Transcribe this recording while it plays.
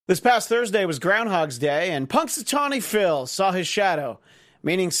This past Thursday was Groundhog's Day, and Punxsutawney Phil saw his shadow,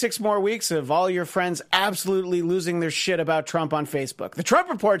 meaning 6 more weeks of all your friends absolutely losing their shit about Trump on Facebook. The Trump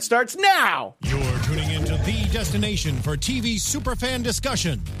Report starts now! You're tuning into the destination for TV superfan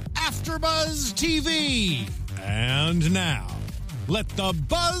discussion, AfterBuzz TV. And now, let the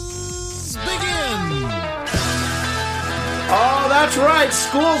buzz begin! Oh, that's right,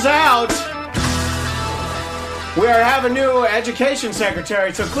 school's out! We have a new education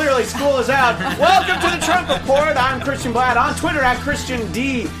secretary, so clearly school is out. Welcome to the Trump Report. I'm Christian Blatt on Twitter at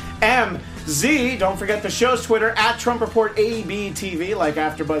ChristianDMZ. Don't forget the show's Twitter at Trump Report ABTV, like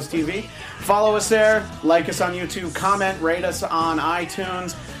AfterBuzz TV. Follow us there, like us on YouTube, comment, rate us on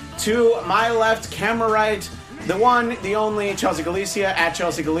iTunes. To my left, camera right, the one, the only, Chelsea Galicia at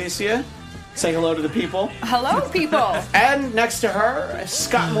Chelsea Galicia. Say hello to the people. Hello, people. And next to her,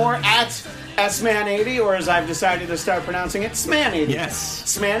 Scott Moore at S-Man80, or as I've decided to start pronouncing it, Sman80.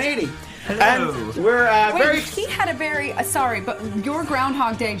 Yes. Sman80. Hello. And we're Wait, he had a very, sorry, but your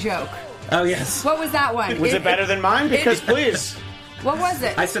Groundhog Day joke. Oh, yes. What was that one? Was it better than mine? Because please. What was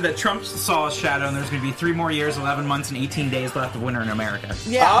it? I said that Trump saw a shadow and there's going to be 3 more years, 11 months, and 18 days left of winter in America.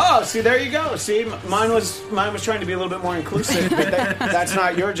 Yeah. Oh, see, there you go. See, mine was trying to be a little bit more inclusive, but that's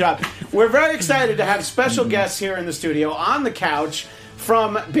not your job. We're very excited to have special guests here in the studio on the couch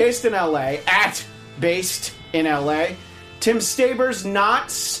from Based in LA, at Based in LA. Tim Stabers, not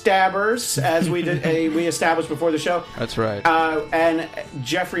Stabbers, as we established before the show. That's right. And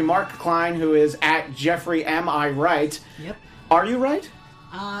Jeffrey Mark Klein, who is at Jeffrey Am I Right? Yep. Are you right?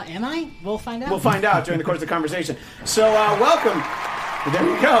 Am I? We'll find out. We'll find out during the course of the conversation. So, welcome. There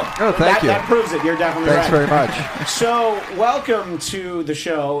you go. Oh, thank you. That proves it. You're definitely Thanks right. very much. So, welcome to the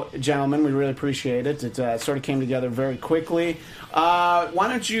show, gentlemen. We really appreciate it. It sort of came together very quickly. Why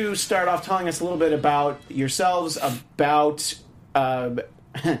don't you start off telling us a little bit about yourselves, about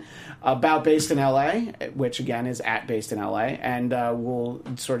Based in LA, which again is at Based in LA, and we'll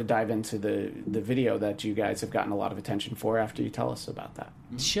sort of dive into the video that you guys have gotten a lot of attention for after you tell us about that.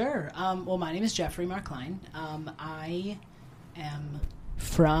 Sure. Well, my name is Jeffrey Mark Klein. I am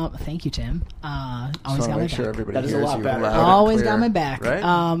from. Thank you, Tim. Always got my back. Everybody That is a hears lot you better. loud and Always clear, got my back. Right?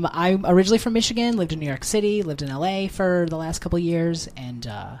 I'm originally from Michigan. Lived in New York City. Lived in LA for the last couple of years, and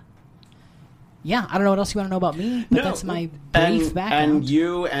yeah, I don't know what else you want to know about me, but that's my brief background. And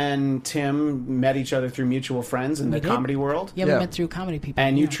you and Tim met each other through mutual friends in the comedy world. Yeah, we met through comedy people.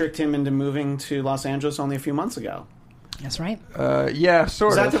 And you tricked him into moving to Los Angeles only a few months ago. That's right. Yeah,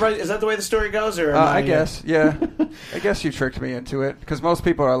 sort of. Is that the way the story goes? Or I guess, yeah. I guess you tricked me into it. Because most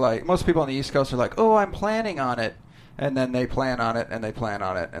people on the East Coast are like, oh, I'm planning on it. And then they plan on it, and they plan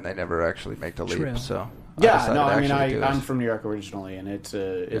on it, and they never actually make the leap. True. So I'm from New York originally, and it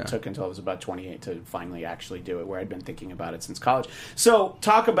took until I was about 28 to finally actually do it, where I'd been thinking about it since college. So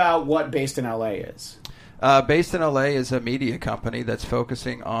talk about what Based in LA is. Based in LA is a media company that's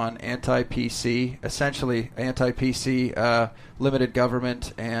focusing on anti-PC, essentially anti-PC, limited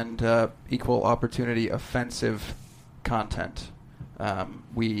government, and equal opportunity offensive content.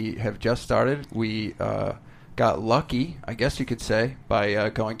 We have just started. We got lucky, I guess you could say, by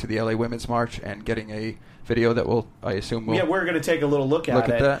going to the LA Women's March and getting a video that I assume will... Yeah, we're going to take a little look at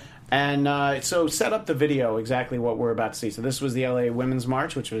it. That. And so set up the video exactly what we're about to see. So this was the LA Women's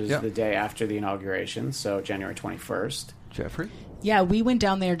March, which was the day after the inauguration, so January 21st. Jeffrey? Yeah, we went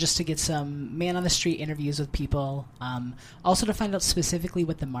down there just to get some man-on-the-street interviews with people. Also to find out specifically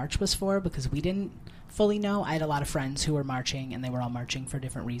what the march was for, because we didn't fully know. I had a lot of friends who were marching, and they were all marching for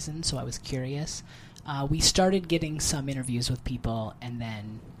different reasons, so I was curious. We started getting some interviews with people, and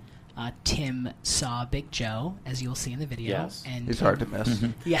then Tim saw Big Joe, as you'll see in the video. Yes. And he's hard to miss.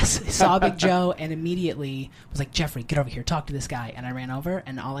 Mm-hmm. Yes, saw Big Joe and immediately was like, Jeffrey, get over here, talk to this guy. And I ran over,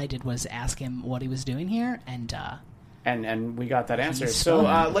 and all I did was ask him what he was doing here, and we got that answer. So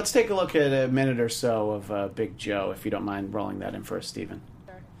let's take a look at a minute or so of Big Joe, if you don't mind rolling that in for us, Stephen.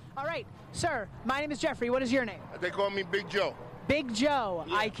 All right, sir, my name is Jeffrey. What is your name? They call me Big Joe. Big Joe.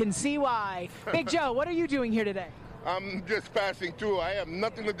 Yeah. I can see why. Big Joe, what are you doing here today? I'm just passing through. I have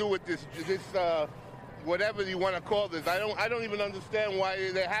nothing to do with this whatever you want to call this. I don't even understand why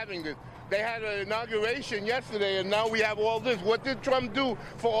they're having this. They had an inauguration yesterday, and now we have all this. What did Trump do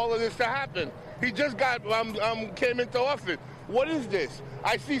for all of this to happen? He just came into office. What is this?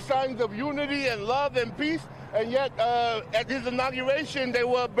 I see signs of unity and love and peace, and yet at his inauguration they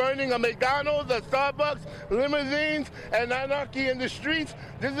were burning a McDonald's, a Starbucks, limousines, and anarchy in the streets.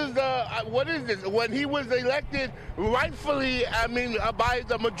 This is what is this? When he was elected rightfully, by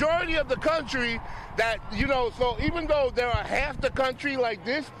the majority of the country, that, so even though there are half the country like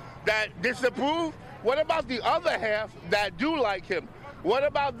this that disapprove, what about the other half that do like him? What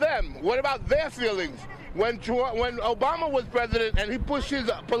about them? What about their feelings? When Obama was president and he pushed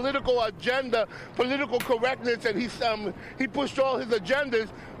his political agenda, political correctness, and he pushed all his agendas,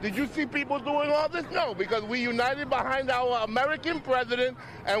 did you see people doing all this? No, because we united behind our American president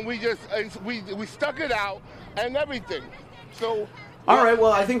and we stuck it out and everything. So. All right,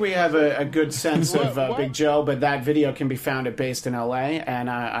 well, I think we have a good sense of Big Joe, but that video can be found at Based in L.A., and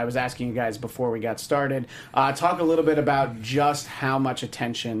I was asking you guys before we got started, talk a little bit about just how much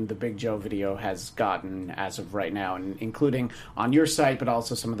attention the Big Joe video has gotten as of right now, and including on your site, but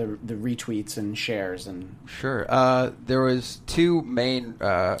also some of the retweets and shares. And Sure. There was two main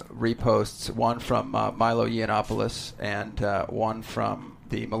reposts, one from Milo Yiannopoulos and one from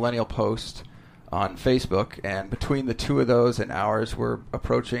the Millennial Post on Facebook, and between the two of those and ours, we're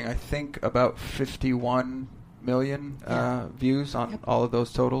approaching, I think, about 51 million views on all of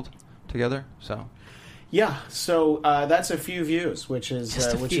those totaled together. So, yeah, so that's a few views, which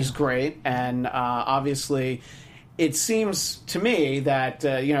is great, and obviously, it seems to me that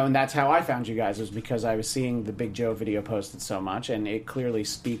and that's how I found you guys, was because I was seeing the Big Joe video posted so much, and it clearly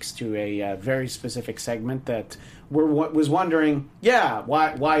speaks to a very specific segment that was wondering,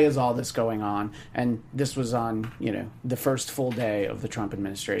 why is all this going on? And this was on, the first full day of the Trump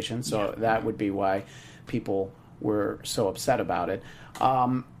administration, so that would be why people were so upset about it.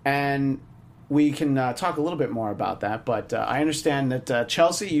 And we can talk a little bit more about that, but I understand that,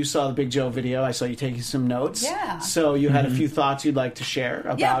 Chelsea, you saw the Big Joe video. I saw you taking some notes. Yeah. So you had a few thoughts you'd like to share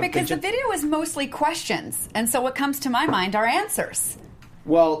about because the video was mostly questions, and so what comes to my mind are answers.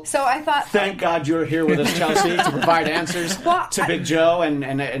 Well, so I thought, thank God you're here with us, Chelsea, to provide answers to Big Joe and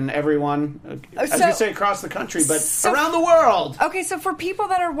everyone, as we say, across the country, but around the world. Okay, so for people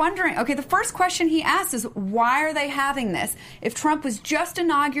that are wondering, the first question he asked is, why are they having this? If Trump was just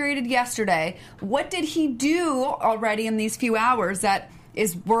inaugurated yesterday, what did he do already in these few hours that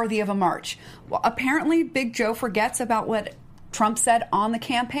is worthy of a march? Well, apparently Big Joe forgets about what Trump said on the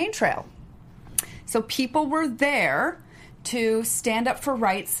campaign trail. So people were there to stand up for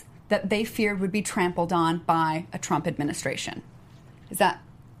rights that they feared would be trampled on by a Trump administration. Is that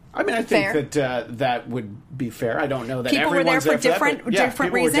I think fair? That would be fair. I don't know that people were there for different reasons.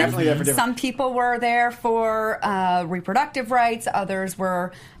 Definitely there for different. Some people were there for reproductive rights. Others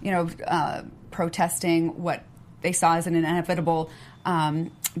were, protesting what they saw as an inevitable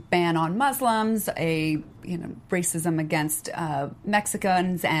ban on Muslims, racism against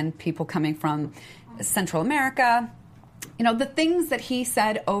Mexicans and people coming from Central America. The things that he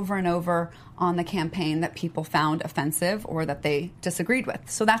said over and over on the campaign that people found offensive or that they disagreed with.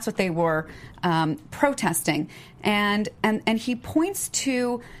 So that's what they were protesting. And he points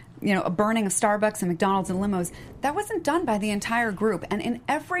to, a burning of Starbucks and McDonald's and limos. That wasn't done by the entire group. And in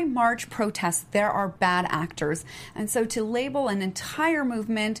every march protest, there are bad actors. And so to label an entire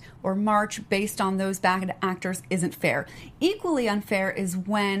movement or march based on those bad actors isn't fair. Equally unfair is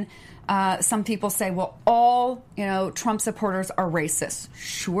when some people say, well, all Trump supporters are racist.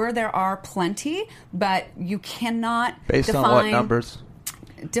 Sure, there are plenty, but you cannot based on what numbers?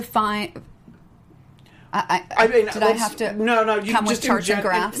 Define. I have to? No. You come just with charts and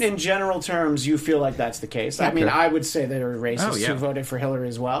graphs. In general terms, you feel like that's the case. Yeah. I would say there are racists who voted for Hillary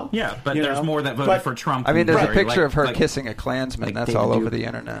as well. Yeah, but there's more that voted for Trump. There's a picture of her kissing a Klansman. That's all over the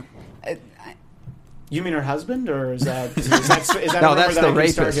internet. You mean her husband, or is that no? That's the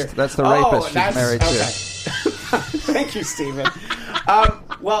rapist. That's the rapist she's married to. Thank you, Stephen.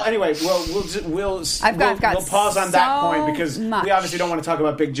 Well, anyway, we'll pause on that point because we obviously don't want to talk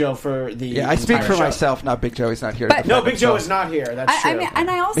about Big Joe for the. Yeah, I speak for myself, not Big Joe. He's not here. No, Big Joe is not here. That's true.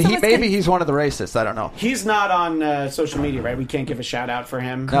 And I also maybe he's one of the racists. I don't know. He's not on social media, right? We can't give a shout out for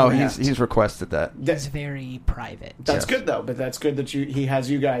him. No, he's requested that. He's very private. That's good though, but that's good that he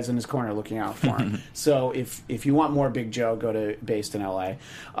has you guys in his corner looking out for him. So if you want more Big Joe, go to Based in LA.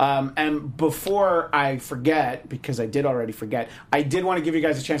 And before I forget, because I did already forget, I did want to give you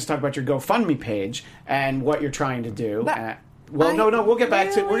guys a chance to talk about your GoFundMe page and what you're trying to do. We'll get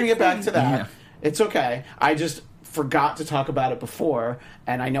back to. We're gonna get back to that. Yeah. It's okay. I just forgot to talk about it before,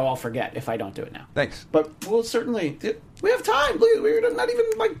 and I know I'll forget if I don't do it now. Thanks. But we'll certainly. We have time. Look, we're not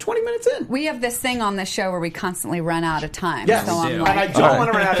even 20 minutes in. We have this thing on this show where we constantly run out of time. Yes, so and I don't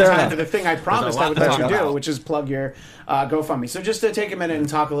want to run out of time for the thing I promised I would let you do, which is plug your GoFundMe. So just to take a minute and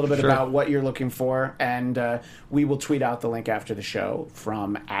talk a little bit about what you're looking for, and we will tweet out the link after the show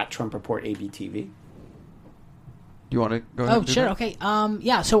from @TrumpReportABTV. Do you want to go ahead? Oh, and do sure. that? Okay.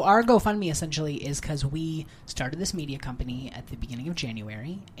 Yeah. So our GoFundMe essentially is because we started this media company at the beginning of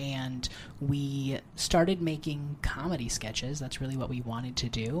January, and we started making comedy sketches. That's really what we wanted to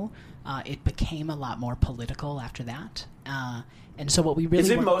do. It became a lot more political after that. And so what we really Is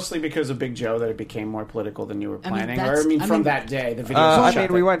it mostly because of Big Joe that it became more political than you were planning? that's- From that day, the video. I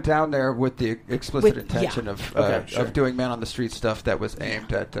mean, we went down there with the explicit intention yeah. of Okay, sure. of doing man on the street stuff that was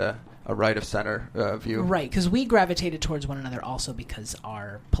aimed at a right of center view. Right, because we gravitated towards one another also because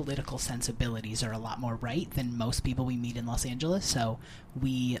our political sensibilities are a lot more right than most people we meet in Los Angeles. So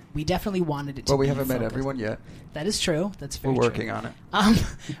we definitely wanted it to. Well, we be haven't met focused. everyone yet. That is true. That's very We're true. working on it.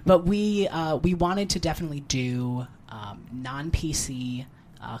 But we wanted to definitely do non-PC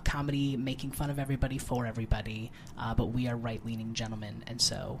comedy, making fun of everybody for everybody, but we are right-leaning gentlemen, and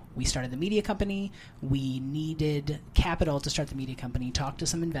so we started the media company. We needed capital to start the media company, talked to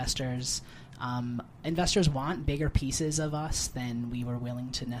some investors. Investors want bigger pieces of us than we were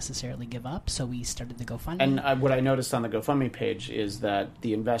willing to necessarily give up, so we started the GoFundMe. And what I noticed on the GoFundMe page is that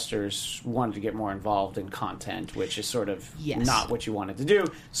the investors wanted to get more involved in content, which is sort of Yes. not what you wanted to do.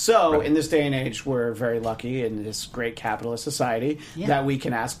 So, Right. in this day and age, we're very lucky in this great capitalist society Yeah. that we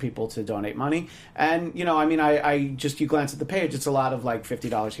can ask people to donate money. And, I just, you glance at the page, it's a lot of like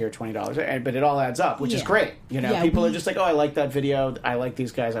 $50 here, $20, but it all adds up, which is Yeah. great. Yeah, People we- are just like, oh, I like that video. I like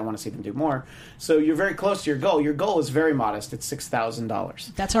these guys. I want to see them do more. So you're very close to your goal. Your goal is very modest. It's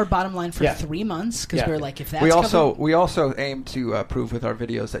 $6,000. that's our bottom line for Yeah. 3 months, because Yeah. we're like, if that's We covered- also aim to prove with our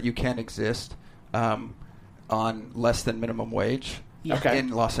videos that you can exist on less than minimum wage Yeah. Okay. in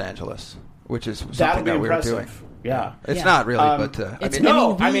Los Angeles, which is That'll something be that we were impressive. doing. Yeah. It's Yeah. not really, but it's-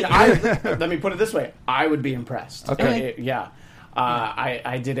 No, we- let me put it this way. I would be impressed. Okay. Yeah.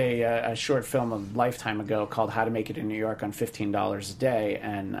 I did a short film a lifetime ago called How to Make It in New York on $15 a day,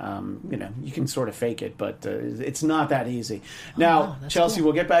 and you can sort of fake it, but it's not that easy. Now, wow, that's Chelsea, cool.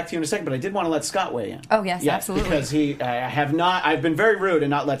 we'll get back to you in a second, but I did want to let Scott weigh in. Oh, yes, absolutely. Because I've been very rude and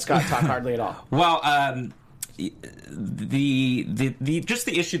not let Scott talk hardly at all. Well, the just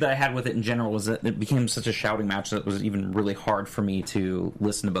the issue that I had with it in general was that it became such a shouting match that it was even really hard for me to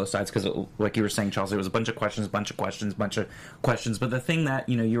listen to both sides, because, like you were saying, Chelsea, it was a bunch of questions. But the thing that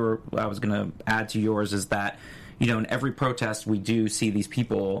I was going to add to yours is that in every protest we do see these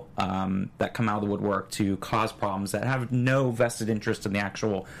people that come out of the woodwork to cause problems that have no vested interest in the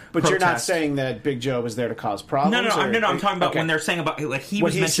actual. But protest. you're not saying that Big Joe was there to cause problems? No. I'm talking about Okay. when they're saying about, like, he What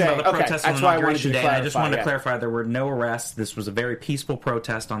was he's mentioning about the saying. Okay, protest on that's why I wanted Inauguration you to Day, and I just clarify, wanted to yeah. clarify there were no arrests. This was a very peaceful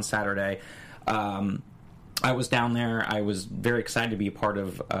protest on Saturday. I was down there. I was very excited to be a part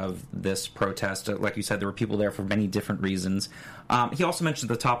of this protest. Like you said, there were people there for many different reasons. He also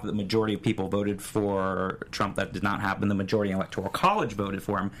mentioned at the top that the majority of people voted for Trump. That did not happen. The majority in the Electoral College voted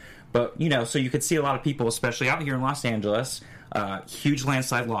for him. But, so you could see a lot of people, especially out here in Los Angeles, huge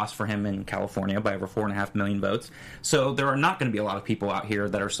landslide loss for him in California by over 4.5 million votes. So there are not going to be a lot of people out here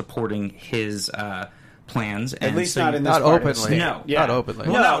that are supporting his plans. At least not in this Not part of the openly. state. No. Not openly.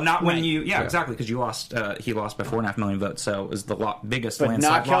 Well, No, not when right. Yeah, exactly, because he lost by 4.5 million votes, so it was the biggest But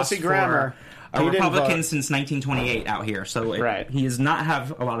landslide not Kelsey loss Grammer. for He a didn't Republican vote. since 1928 out here. So Right. he does not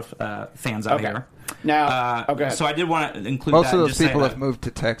have a lot of fans out Okay. here. Now, go ahead. So I did want to include Most that of and those just say people that. have moved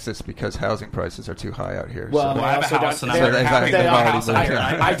to Texas because housing prices are too high out here. Well, so. I have a also house don't- and I'm they- very happy they with don't my have- house out here.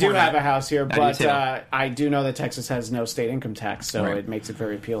 I do have a house here, I do but too. I do know that Texas has no state income tax, so Right. it makes it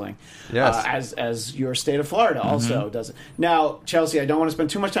very appealing. Yes. As your state of Florida also does it. Now, Chelsea, I don't want to spend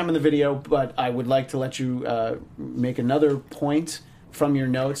too much time in the video, but I would like to let you make another point from your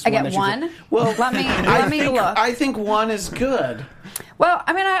notes. I get that you- one? Well, Let me look. I think one is good. Well,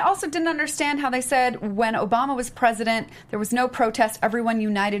 I mean, I also didn't understand how they said when Obama was president, there was no protest, everyone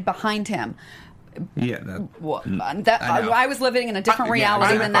united behind him. Yeah, Well, I know. I was living in a different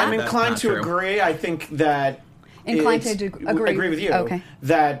reality than that. I'm inclined That's to not true. agree. I think that Inclined it's- to agree with you. Okay.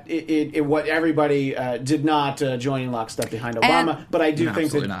 That what everybody did not join in lockstep behind Obama, And- but I do No, think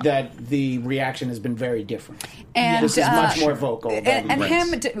absolutely not. that the reaction has been very different. And this is much more vocal. than- and Right.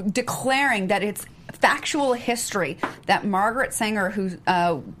 him declaring that it's factual history that Margaret Sanger, whose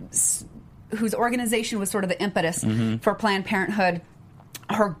organization was sort of the impetus for Planned Parenthood,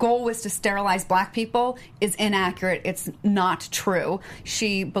 her goal was to sterilize black people, is inaccurate. It's not true.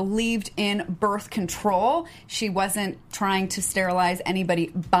 She believed in birth control. She wasn't trying to sterilize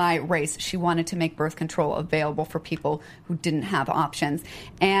anybody by race. She wanted to make birth control available for people who didn't have options.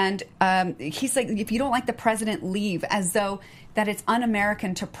 And he's like, if you don't like the president, leave, as though that it's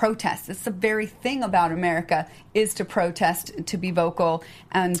un-American to protest. It's the very thing about America is to protest, to be vocal,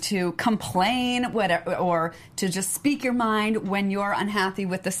 and to complain, whatever, or to just speak your mind when you're unhappy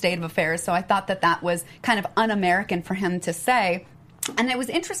with the state of affairs. So I thought that was kind of un-American for him to say. And it was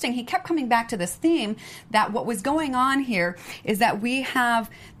interesting, he kept coming back to this theme that what was going on here is that we have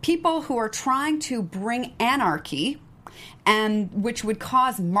people who are trying to bring anarchy, and which would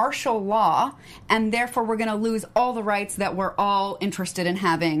cause martial law, and therefore we're going to lose all the rights that we're all interested in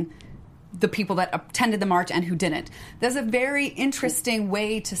having, the people that attended the march and who didn't. There's a very interesting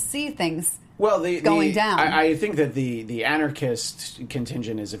way to see things. Well, going down. I think that the anarchist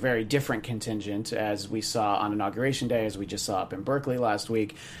contingent is a very different contingent, as we saw on Inauguration Day, as we just saw up in Berkeley last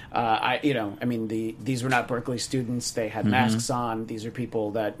week. These were not Berkeley students. They had masks on. These are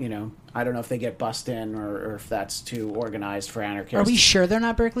people that, I don't know if they get bussed in or if that's too organized for anarchists. Are we sure they're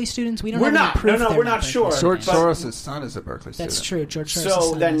not Berkeley students? We're not. No, we're not sure. George Soros' son is a Berkeley student. That's true. George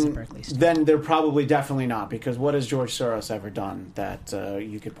Soros' son is a Berkeley student. Then they're probably definitely not, because what has George Soros ever done that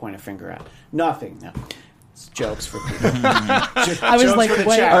you could point a finger at? Nothing. No. It's jokes for people. I was like,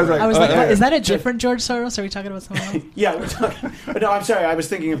 is that a different George Soros? Are we talking about someone else? Yeah, we're talking. But no, I'm sorry. I was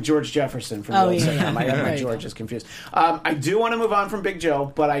thinking of George Jefferson from the old sitcom. My George is confused. I do want to move on from Big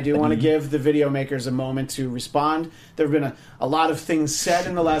Joe, but I do want to give the video makers a moment to respond. There have been a lot of things said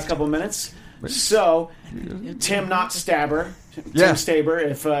in the last couple of minutes. So, Tim Not Stabber, Tim Staber,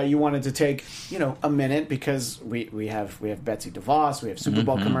 if you wanted to take a minute, because we have Betsy DeVos, we have Super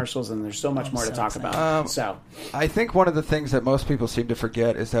Bowl commercials, and there's so much more to talk about. I think one of the things that most people seem to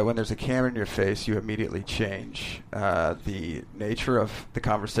forget is that when there's a camera in your face, you immediately change the nature of the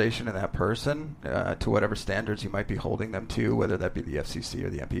conversation and that person to whatever standards you might be holding them to, whether that be the FCC or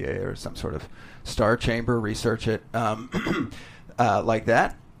the MPA or some sort of star chamber. Research it like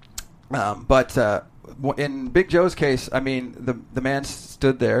that. But in Big Joe's case, I mean, the man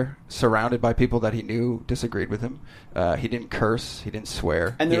stood there surrounded by people that he knew disagreed with him. He didn't curse. He didn't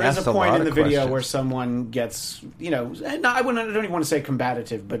swear. And there is a point in the video where someone gets, I don't even want to say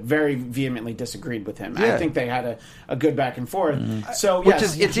combative, but very vehemently disoriented with him. Yeah. I think they had a good back and forth. So,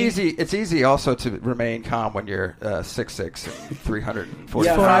 it's easy also to remain calm when you're 6'6" and 340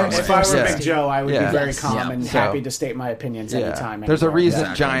 pounds. If I were Big Joe, I would be very calm and happy to state my opinions anytime. There's a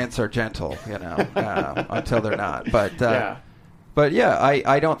reason giants are gentle, until they're not. But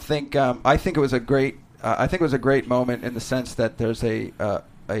I don't think. I think it was a great. I think it was a great moment in the sense that there's a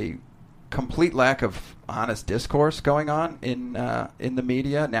complete lack of honest discourse going on in the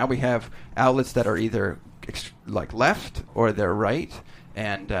media. Now we have outlets that are either left or they're right,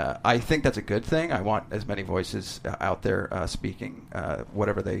 and I think that's a good thing. I want as many voices out there speaking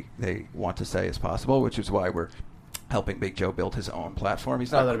whatever they want to say as possible, which is why we're helping Big Joe build his own platform.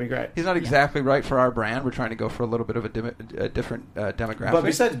 He's not, that'd be great. He's not exactly right for our brand. We're trying to go for a little bit of a different demographic. But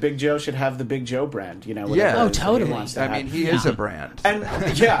besides, Big Joe should have the Big Joe brand. Totally. I mean, he is a brand. And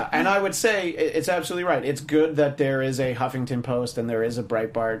and I would say it's absolutely right. It's good that there is a Huffington Post and there is a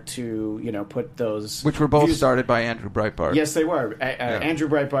Breitbart to put those, which were both started by Andrew Breitbart. Yes, they were. Andrew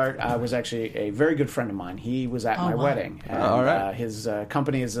Breitbart was actually a very good friend of mine. He was at my wedding. And, his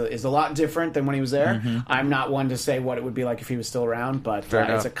company is a lot different than when he was there. I'm not one to say what it would be like if he was still around, but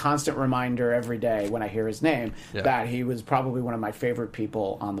it's a constant reminder every day when I hear his name that he was probably one of my favorite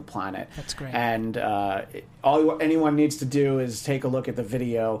people on the planet. That's great. And all anyone needs to do is take a look at the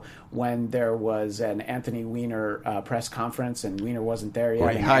video when there was an Anthony Weiner press conference, and Weiner wasn't there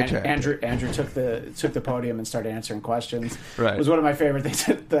yet. Andrew took the podium and started answering questions. Right. It was one of my favorite things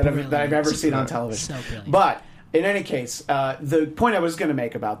that I've ever seen on television. So but in any case, the point I was going to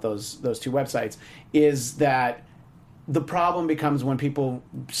make about those two websites is that the problem becomes when people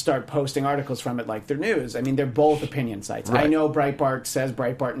start posting articles from it like they're news. I mean, they're both opinion sites. Right. I know Breitbart says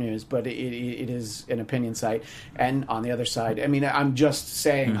Breitbart News, but it is an opinion site. And on the other side, I mean, I'm just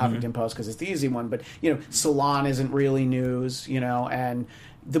saying Huffington Post because it's the easy one, but, Salon isn't really news, and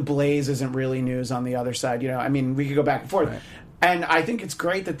The Blaze isn't really news on the other side. I mean, we could go back and forth. Right. And I think it's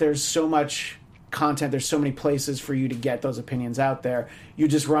great that there's so much content, there's so many places for you to get those opinions out there. You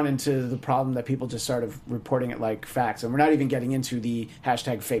just run into the problem that people just start reporting it like facts, and we're not even getting into the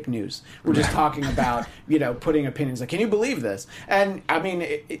hashtag fake news. We're just talking about putting opinions like, can you believe this? And I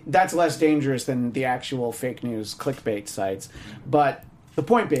mean, that's less dangerous than the actual fake news clickbait sites. But the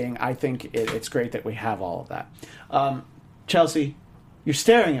point being, I think it's great that we have all of that. Chelsea, you're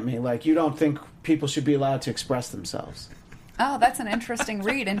staring at me like you don't think people should be allowed to express themselves. Oh, that's an interesting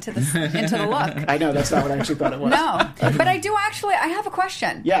read into the look. I know, that's not what I actually thought it was. No, but I have a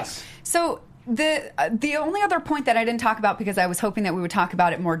question. Yes. So The only other point that I didn't talk about, because I was hoping that we would talk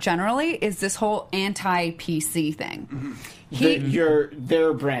about it more generally, is this whole anti-PC thing. Mm-hmm.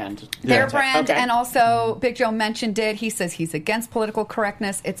 Their brand. Their brand, okay. and also Big Joe mentioned it. He says he's against political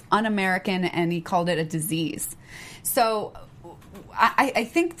correctness. It's un-American, and he called it a disease. So I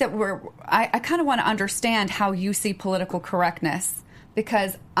think that I kind of want to understand how you see political correctness,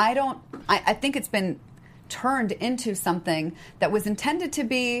 because I think it's been turned into something that was intended to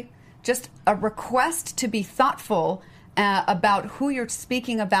be just a request to be thoughtful about who you're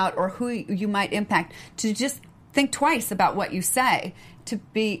speaking about or who you might impact, to just think twice about what you say, to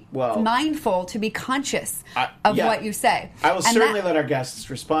be mindful, to be conscious of what you say. I will certainly let our guests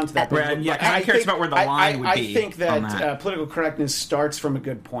respond to that. I'm curious about where the line would be. I think that political correctness starts from a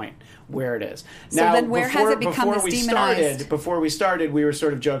good point, where it is. So now, then where has it become this demonized? Before we started, we were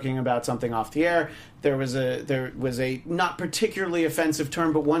sort of joking about something off the air. There was a not particularly offensive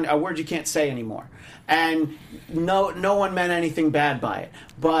term, but a word you can't say anymore. And no one meant anything bad by it.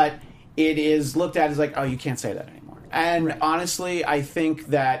 But it is looked at as like, oh, you can't say that anymore. And honestly, I think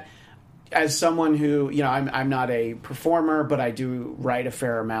that as someone who, I'm not a performer, but I do write a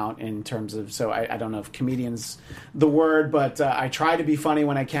fair amount in terms of, so I don't know if comedian's the word, but I try to be funny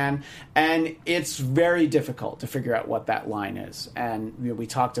when I can. And it's very difficult to figure out what that line is. And we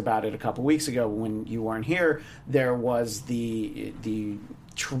talked about it a couple weeks ago when you weren't here. There was the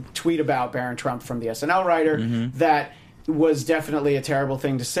tweet about Barron Trump from the SNL writer that was definitely a terrible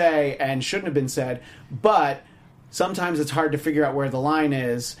thing to say and shouldn't have been said. But sometimes it's hard to figure out where the line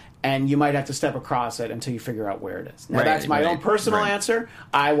is, and you might have to step across it until you figure out where it is. Now, that's my own personal answer.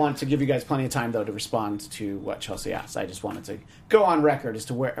 I want to give you guys plenty of time, though, to respond to what Chelsea asked. I just wanted to go on record as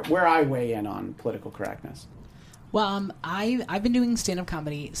to where I weigh in on political correctness. Well, I've been doing stand-up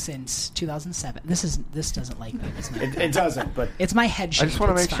comedy since 2007. This doesn't like me. It doesn't, but it's my head shape. I just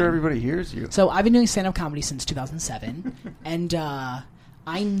want to make sure everybody hears you. So I've been doing stand-up comedy since 2007, and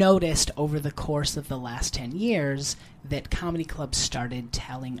I noticed over the course of the last 10 years that comedy clubs started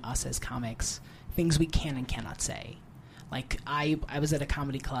telling us as comics things we can and cannot say. Like, I was at a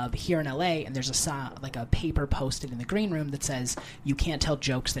comedy club here in LA, and there's a paper posted in the green room that says you can't tell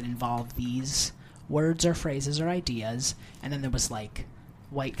jokes that involve these words or phrases or ideas, and then there was like,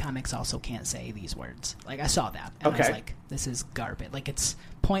 white comics also can't say these words. Like, I saw that, and I was like, this is garbage. Like, it's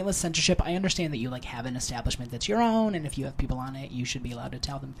pointless censorship. I understand that you have an establishment that's your own, and if you have people on it, you should be allowed to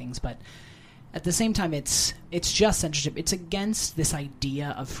tell them things, but at the same time, it's just censorship. It's against this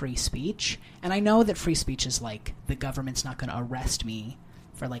idea of free speech, and I know that free speech is like, the government's not going to arrest me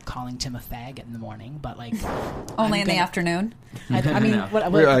for calling Tim a faggot in the morning, but only in the afternoon. I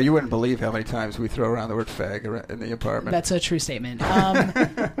mean, you wouldn't believe how many times we throw around the word fag in the apartment. That's a true statement.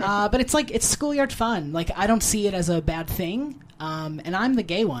 But it's schoolyard fun. I don't see it as a bad thing. And I'm the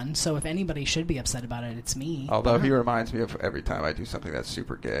gay one, so if anybody should be upset about it, it's me. Although he reminds me of every time I do something that's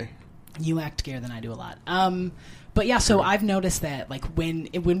super gay. You act gayer than I do a lot. But yeah, so I've noticed that when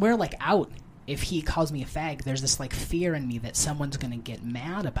we're out, if he calls me a fag, there's this fear in me that someone's going to get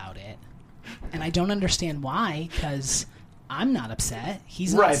mad about it, and I don't understand why, because I'm not upset.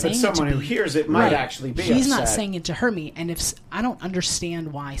 He's not saying it, but someone who hears it might actually be. He's upset. not saying it to hurt me, and I don't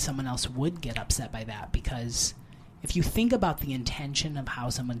understand why someone else would get upset by that, because if you think about the intention of how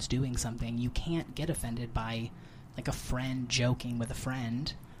someone's doing something, you can't get offended by a friend joking with a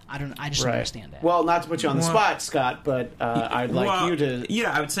friend. I just don't understand it. Well, not to put you on the spot, Scott, but I'd like you to.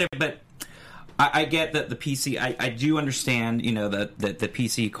 Yeah, I would say, but I get that the PC. I do understand, that the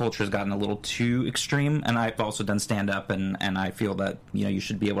PC culture has gotten a little too extreme, and I've also done stand up, and I feel that you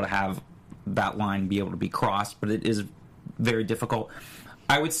should be able to have that line be able to be crossed, but it is very difficult.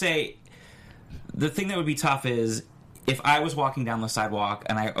 I would say the thing that would be tough is if I was walking down the sidewalk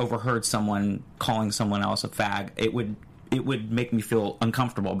and I overheard someone calling someone else a fag, it would make me feel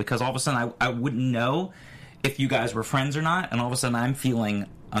uncomfortable, because all of a sudden I wouldn't know if you guys were friends or not, and all of a sudden I'm feeling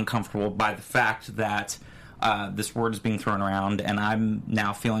uncomfortable by the fact that this word is being thrown around, and I'm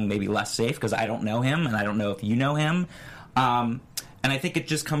now feeling maybe less safe because I don't know him, and I don't know if you know him. And I think it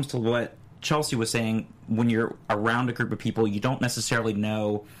just comes to what Chelsea was saying. When you're around a group of people, you don't necessarily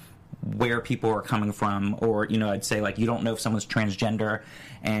know where people are coming from, or I'd say you don't know if someone's transgender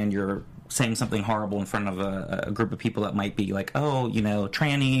and you're saying something horrible in front of a group of people that might be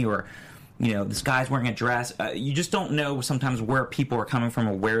tranny, or this guy's wearing a dress. You just don't know sometimes where people are coming from,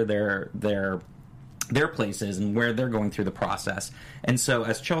 or where their place is, and where they're going through the process. And so,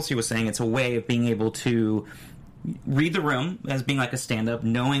 as Chelsea was saying, it's a way of being able to read the room as being a stand-up,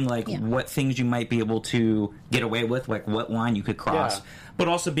 knowing what things you might be able to get away with, what line you could cross, but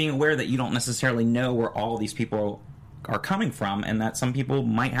also being aware that you don't necessarily know where all these people are coming from, and that some people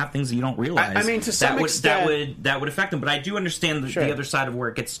might have things that you don't realize. I mean, to some extent, that would affect them. But I do understand the other side of where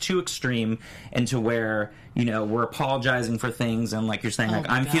it gets too extreme, and to where we're apologizing for things, and like you're saying,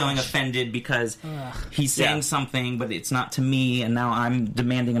 I'm feeling offended because he's saying something, but it's not to me, and now I'm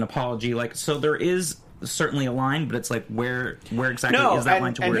demanding an apology. Like, so there is certainly a line, but it's like where exactly is that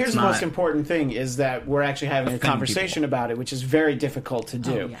line to where it's not? And here's the most important thing is that we're actually having a conversation about it, which is very difficult to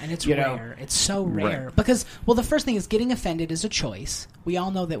do. And it's rare. It's so rare. Because, the first thing is getting offended is a choice. We all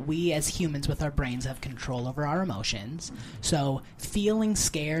know that we as humans with our brains have control over our emotions. So feeling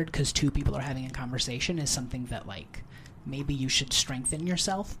scared because two people are having a conversation is something that, like, maybe you should strengthen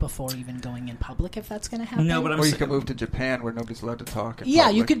yourself before even going in public if that's going to happen. No, but or you can move to Japan where nobody's allowed to talk. Yeah,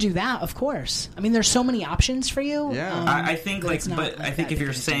 you could do that, of course. I mean, there's so many options for you. Yeah, I think I think if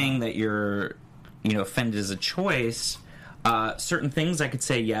you're saying that you're, offended as a choice, certain things I could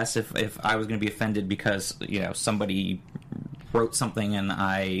say yes if I was going to be offended because somebody wrote something and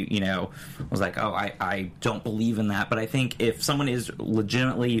I was like, oh, I don't believe in that. But I think if someone is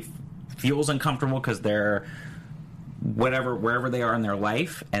legitimately feels uncomfortable because they're wherever they are in their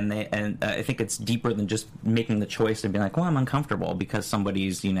life, and I think it's deeper than just making the choice and being like, well, I'm uncomfortable because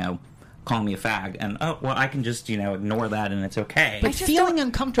somebody's calling me a fag, and I can just ignore that and it's okay. But feeling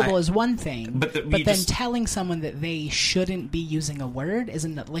uncomfortable is one thing, but then telling someone that they shouldn't be using a word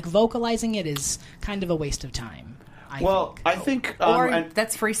isn't, like, vocalizing it is kind of a waste of time. I think or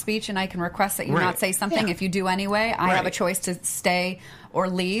that's free speech, and I can request that you not say something. If you do anyway, I have a choice to stay or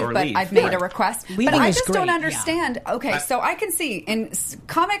leave, I've made a request. Leaving but I is just great, don't understand. Yeah. Okay, so I can see in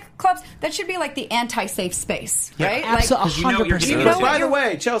comic clubs that should be like the anti-safe space, right? Absolutely, 100%. By the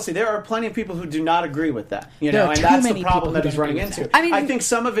way, Chelsea, there are plenty of people who do not agree with that. And that's the problem that he's running into. I think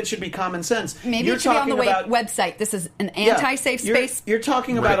some of it should be common sense. Maybe it should be on the website. This is an anti-safe space. You're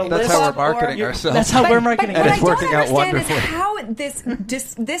talking about a list. That's how we're marketing ourselves. That's how we're marketing ourselves. But what I don't understand is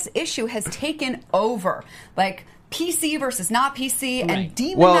how this issue has taken over, like PC versus not PC, and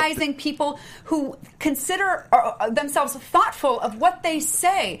demonizing people who consider themselves thoughtful of what they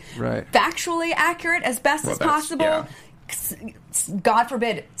say, factually accurate as best as possible, God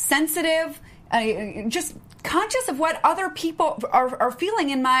forbid, sensitive, just conscious of what other people are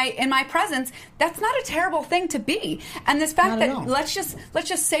feeling in my presence. That's not a terrible thing to be. And this fact that let's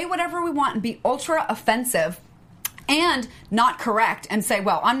just say whatever we want and be ultra offensive and not correct and say,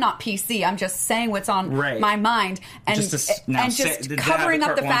 well, I'm not PC, I'm just saying what's on my mind, and just covering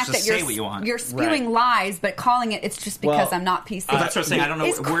up the fact that you're spewing lies, but calling it's just because I'm not PC. That's what I'm saying. I don't know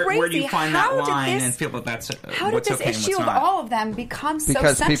where do you find that line and feel that that's how did this issue of all of them become so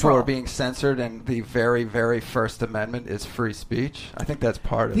central? Because people are being censored, and the very, very First Amendment is free speech. I think that's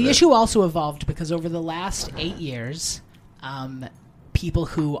part of it. The issue also evolved because over the last 8 years, people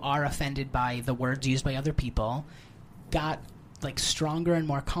who are offended by the words used by other people got stronger and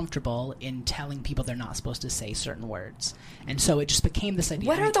more comfortable in telling people they're not supposed to say certain words, and so it just became this idea.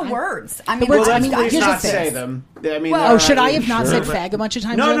 What are the words? I mean, please not say them. I mean, should I have not said fag a bunch of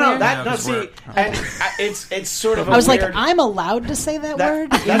times? See, and it's sort of. I was like, I'm allowed to say that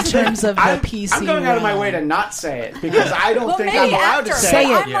word in terms of the PC. I'm going out of my way to not say it because I don't think I'm allowed to say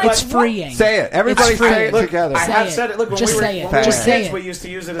it. It's freeing. Say it. Everybody say it together. I have said it. Look, when we were kids, we used to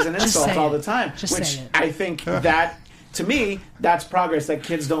use it as an insult all the time, which I think that. To me, that's progress. That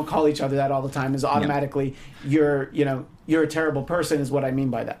kids don't call each other that all the time is automatically you're a terrible person is what I mean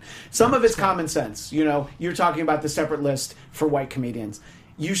by that. Some of it's common sense. You're talking about the separate list for white comedians.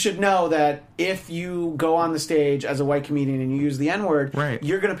 You should know that if you go on the stage as a white comedian and you use the N-word,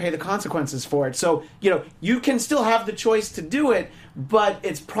 you're going to pay the consequences for it. So, you can still have the choice to do it, but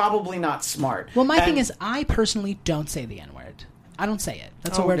it's probably not smart. Well, my thing is I personally don't say the N-word. I don't say it.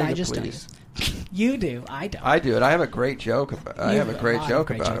 That's a word I just don't use. You do. I don't. I do it. I have a great joke. I have a great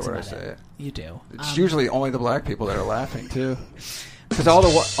joke about it when I say it. You do. It's usually only the black people that are laughing too, because all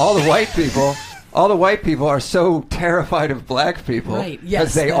the white people are so terrified of black people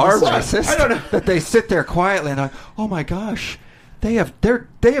because they are racist that they sit there quietly and like, oh my gosh, they have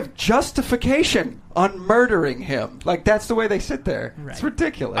justification on murdering him. Like, that's the way they sit there. It's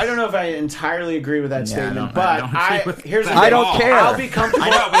ridiculous. I don't know if I entirely agree with that statement, but I don't care. I'll be comfortable.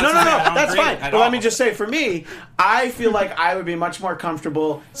 No, that's fine. But let me just say, for me, I feel like I would be much more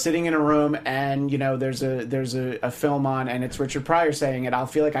comfortable sitting in a room and there's a film on and it's Richard Pryor saying it. I'll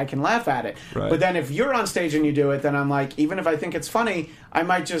feel like I can laugh at it. But then if you're on stage and you do it, then I'm like, even if I think it's funny, I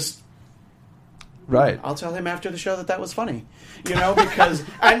might just. I'll tell him after the show that was funny, because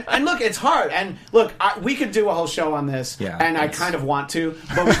and look, it's hard. And look, we could do a whole show on this, and I kind of want to,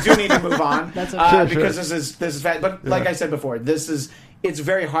 but we do need to move on because this is bad. But like I said before, this is it's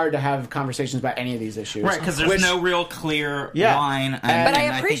very hard to have conversations about any of these issues. Right, because there's no real clear line. But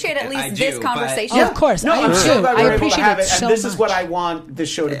I appreciate at least this conversation. Of course, No, I'm so glad we're able to have it, so and this is much. what I want this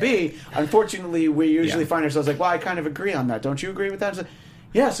show to be. Unfortunately, we usually find ourselves like, well, I kind of agree on that. Don't you agree with that? It's like,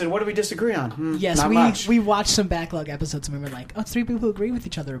 yes, and what do we disagree on? Yes, not much. we watched some backlog episodes and we were like, oh, 3 people who agree with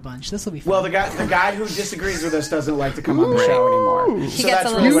each other a bunch. This will be fun. Well, the guy who disagrees with us doesn't like to come on the show anymore. He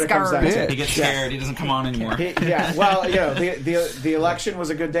gets a little scared. He gets scared. He doesn't come on anymore. Well, the election was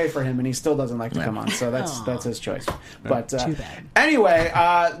a good day for him, and he still doesn't like to come on. So that's his choice. But too bad. Anyway,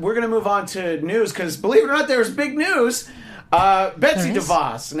 we're going to move on to news because, believe it or not, there was big news. Betsy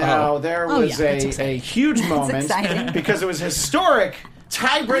DeVos. Now, there was a huge moment because it was a historic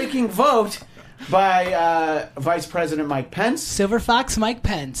tie-breaking vote by Vice President Mike Pence. Silver Fox Mike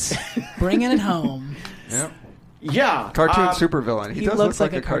Pence, bringing it home. Yep. Yeah. Cartoon supervillain. He does looks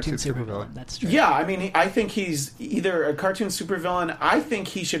look like a cartoon supervillain. That's true. Yeah, I mean, I think he's either a cartoon supervillain. I think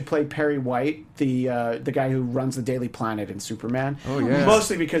he should play Perry White, the guy who runs the Daily Planet in Superman. Oh, yeah.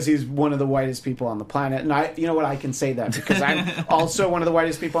 Mostly because he's one of the whitest people on the planet, and you know what? I can say that because I'm also one of the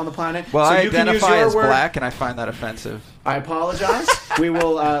whitest people on the planet. Well, so I you can use identify your as word. black, and I find that offensive. I apologize. we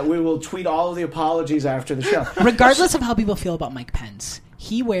will tweet all of the apologies after the show. Regardless of how people feel about Mike Pence,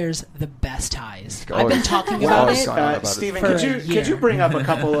 he wears the best ties. I've been talking about it. Stephen, could you bring up a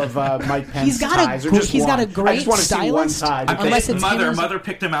couple of Mike Pence ties? He's got a great I just want to stylist. see one tie. Unless it's Mother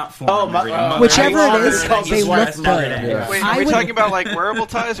picked him out for him. Whichever it is, they look good. Yeah. Wait, are we talking about like wearable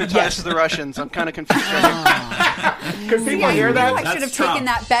ties or ties to the Russians? I'm kind of confused. Could people hear that? I should have taken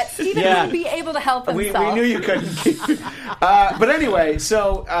that bet. Stephen wouldn't be able to help himself. We knew you couldn't. But anyway,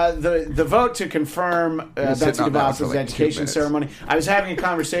 so the vote to confirm Betsy DeVos' education ceremony. I was having a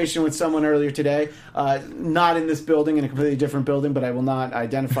conversation with someone earlier today, not in this building, in a completely different building, but I will not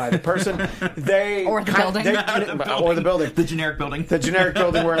identify the person. Or the building. The generic building. The generic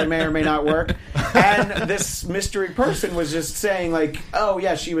building where I may or may not work. And this mystery person was just saying, like, oh,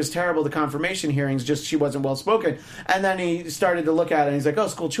 yeah, she was terrible, the confirmation hearings, just she wasn't well spoken. And then he started to look at it, and he's like, oh,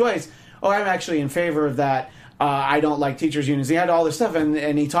 school choice. Oh, I'm actually in favor of that. I don't like teachers' unions. He had all this stuff,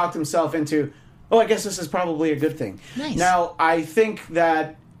 and he talked himself into, oh, I guess this is probably a good thing. Nice. Now, I think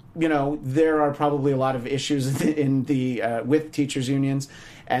that, there are probably a lot of issues in the with teachers' unions,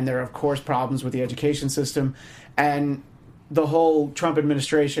 and there are, of course, problems with the education system. And the whole Trump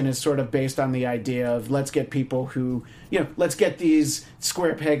administration is sort of based on the idea of let's get people who, let's get these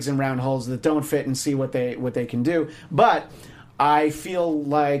square pegs in round holes that don't fit and see what they can do. But I feel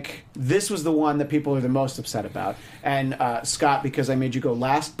like this was the one that people are the most upset about. And Scott, because I made you go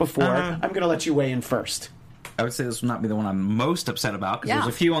last before, I'm going to let you weigh in first. I would say this would not be the one I'm most upset about because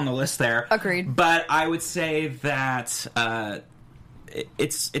there's a few on the list there. Agreed. But I would say that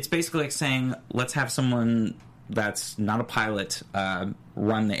it's basically like saying let's have someone that's not a pilot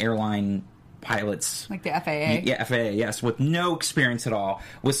run the airline pilots. Like the FAA? Yeah, FAA, yes, with no experience at all.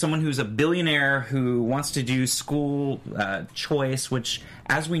 With someone who's a billionaire who wants to do school choice, which,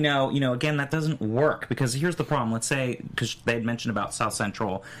 as we know, again, that doesn't work. Because here's the problem. Let's say, because they had mentioned about South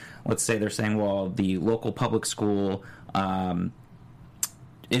Central, let's say they're saying, well, the local public school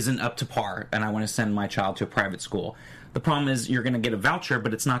isn't up to par, and I want to send my child to a private school. The problem is you're going to get a voucher,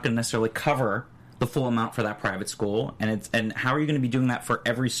 but it's not going to necessarily cover the full amount for that private school, and how are you going to be doing that for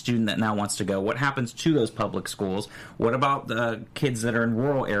every student that now wants to go? What happens to those public schools? What about the kids that are in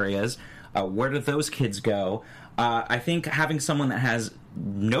rural areas? Where do those kids go? I think having someone that has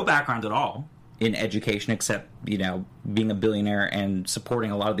no background at all in education except, being a billionaire and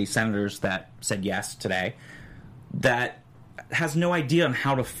supporting a lot of these senators that said yes today, that has no idea on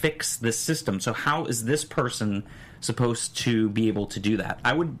how to fix this system. So how is this person supposed to be able to do that?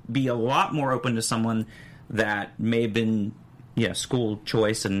 I would be a lot more open to someone that may have been school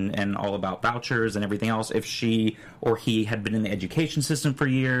choice and all about vouchers and everything else if she or he had been in the education system for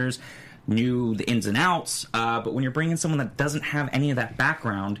years, knew the ins and outs. But when you're bringing someone that doesn't have any of that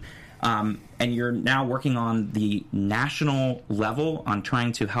background, and you're now working on the national level on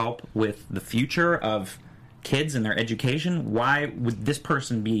trying to help with the future of kids and their education, why would this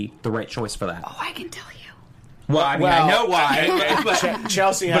person be the right choice for that? Oh, I can tell you. Well, I mean, I know why. But,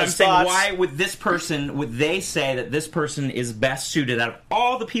 Chelsea has but I'm saying, thoughts. why would this person, would they say that this person is best suited out of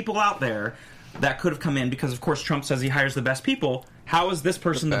all the people out there that could have come in? Because, of course, Trump says he hires the best people. How is this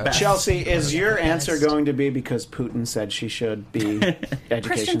person the best? Chelsea, is your answer going to be because Putin said she should be education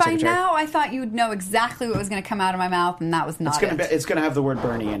Christian, by secretary? now I thought you'd know exactly what was going to come out of my mouth, and that was not it. It's going to have the word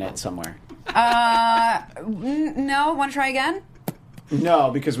Bernie in it somewhere. No, want to try again?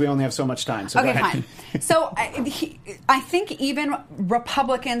 No, because we only have so much time. So Okay, go ahead. fine. So I think even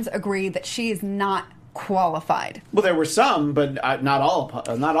Republicans agree that she is not qualified. Well, there were some, but not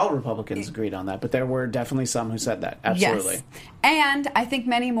all Republicans agreed on that. But there were definitely some who said that. Absolutely. Yes. And I think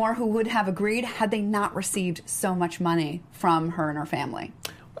many more who would have agreed had they not received so much money from her and her family.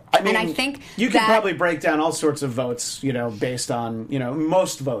 I mean, and I think you could probably break down all sorts of votes, based on,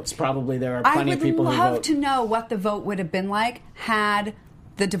 most votes. Probably there are plenty of people who vote. I would love to know what the vote would have been like had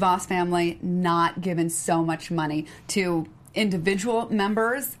the DeVos family not given so much money to individual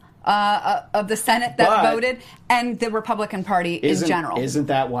members of the Senate that voted and the Republican Party in general. Isn't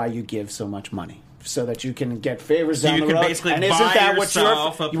that why you give so much money? So that you can get favors down the road. You can basically buy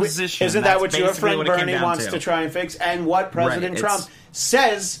yourself a position. Isn't that what your friend Bernie wants to try and fix? And what President Trump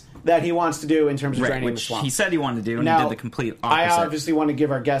says that he wants to do in terms of draining the swamp. He said he wanted to do, and now, he did the complete opposite. I obviously want to give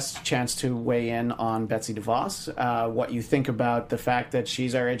our guests a chance to weigh in on Betsy DeVos, what you think about the fact that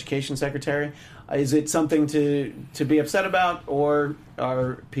she's our education secretary. Is it something to be upset about, or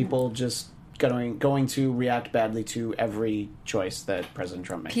are people just going to react badly to every choice that President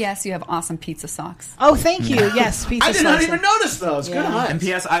Trump makes? P.S. You have awesome pizza socks. Oh, thank you. Yes, pizza socks. I did not even notice those. Good on. And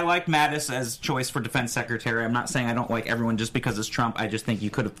P.S. I like Mattis as choice for defense secretary. I'm not saying I don't like everyone just because it's Trump. I just think you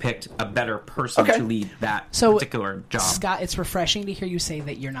could have picked a better person to lead that particular job. Scott, it's refreshing to hear you say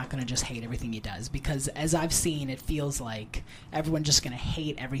that you're not going to just hate everything he does, because as I've seen, it feels like everyone's just going to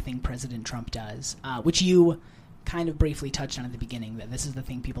hate everything President Trump does, which you kind of briefly touched on at the beginning, that this is the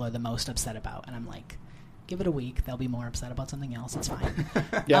thing people are the most upset about. And I'm like, give it a week. They'll be more upset about something else. It's fine.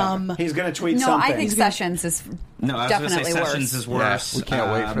 He's going to tweet something. No, I think Sessions is definitely worse. Sessions is worse. Yeah, we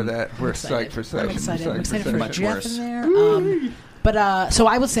can't wait for that. We're psyched for Sessions. I'm excited for Jeff in there. But so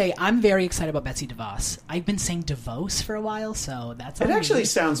I would say I'm very excited about Betsy DeVos. I've been saying DeVos for a while, so that's... It actually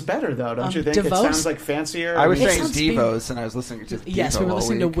sounds better, though, don't you think? DeVos? It sounds like fancier. I was saying Devos, and I was listening to Devo. Yes, we were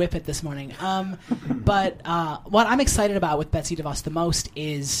listening to Whip It this morning. But what I'm excited about with Betsy DeVos the most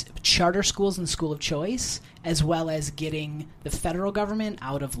is charter schools and school of choice, as well as getting the federal government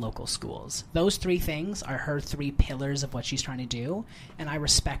out of local schools. Those three things are her three pillars of what she's trying to do, and I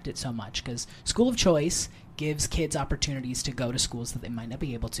respect it so much, because school of choice gives kids opportunities to go to schools that they might not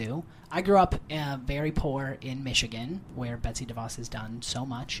be able to. I grew up very poor in Michigan, where Betsy DeVos has done so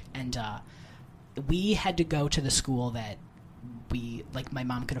much, and we had to go to the school that my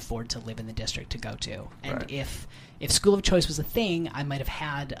mom could afford to live in the district to go to. And if school of choice was a thing, I might have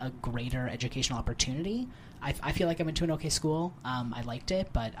had a greater educational opportunity. I feel like I went to an okay school. I liked it,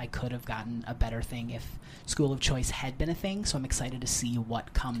 but I could have gotten a better thing if school of choice had been a thing, so I'm excited to see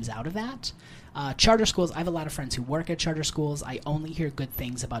what comes out of that. Charter schools, I have a lot of friends who work at charter schools. I only hear good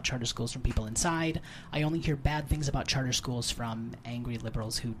things about charter schools from people inside. I only hear bad things about charter schools from angry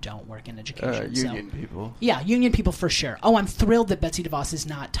liberals who don't work in education. Union people. Yeah, union people for sure. Oh, I'm thrilled that Betsy DeVos is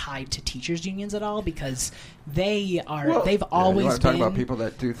not tied to teachers' unions at all, because they've always been... talking about people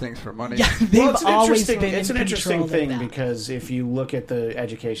that do things for money. Yeah, they've always been It's an interesting thing, that. because if you look at the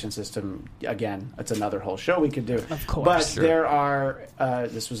education system, again, it's another whole show we could do. Of course. But there are,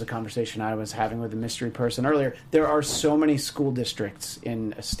 this was a conversation I was having with a mystery person earlier, there are so many school districts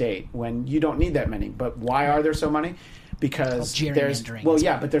in a state when you don't need that many. But why are there so many? Because there's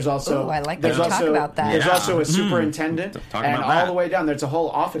but there's also I like that you talk about that. There's also a superintendent, and all the way down there's a whole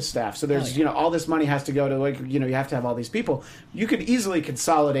office staff. So there's all this money has to go to you have to have all these people. You could easily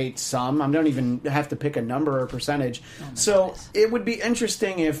consolidate some. I don't even have to pick a number or percentage. It would be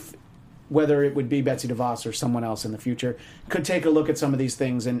interesting if, whether it would be Betsy DeVos or someone else in the future, could take a look at some of these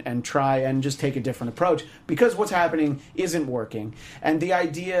things and try and just take a different approach, because what's happening isn't working. And the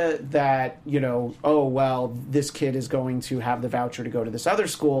idea that, this kid is going to have the voucher to go to this other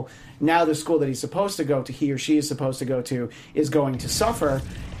school, now the school that he's supposed to go to, he or she is supposed to go to, is going to suffer.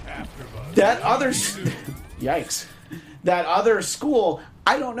 That other... Yikes. That other school,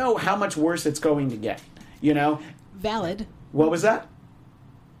 I don't know how much worse it's going to get, Valid. What was that?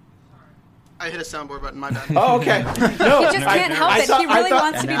 I hit a soundboard button. My bad. Oh, okay. No, he just can't help it. He really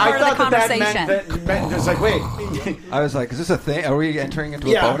wants to be part of the conversation. That meant it's like, wait. I was like, is this a thing? Are we entering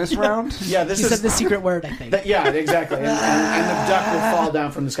into a bonus round? Yeah, this is the secret word, I think. Exactly. And the duck will fall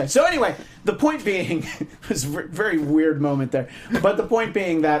down from the sky. So anyway, the point being, it was a very weird moment there. But the point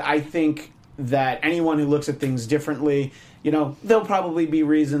being that I think that anyone who looks at things differently, there'll probably be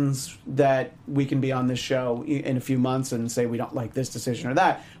reasons that we can be on this show in a few months and say we don't like this decision or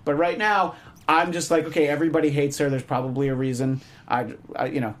that. But right now, I'm just like, okay, everybody hates her. There's probably a reason. Let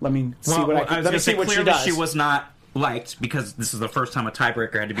me see let me see what she does. She was not liked because this is the first time a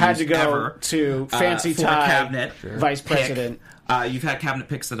tiebreaker had to be go to fancy tie cabinet vice president. You've had cabinet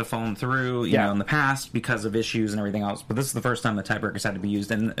picks that have fallen through, in the past because of issues and everything else. But this is the first time the tiebreakers had to be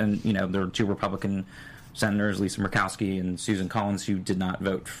used, and there were two Republican senators, Lisa Murkowski and Susan Collins, who did not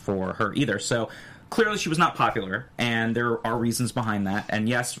vote for her either. So clearly she was not popular, and there are reasons behind that. And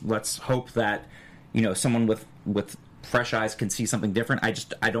yes, let's hope that someone with fresh eyes can see something different.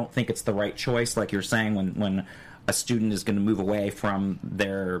 I don't think it's the right choice, like you're saying, when a student is going to move away from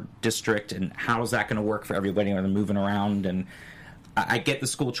their district, and how is that going to work for everybody when they're moving around? And I get the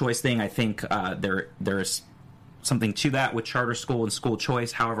school choice thing. I think there's something to that with charter school and school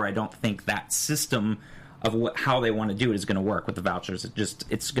choice. However, I don't think that system of how they want to do it is going to work with the vouchers.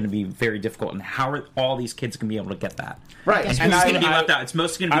 It's going to be very difficult. And how are all these kids going to be able to get that? Right. And who's going to be left out? It's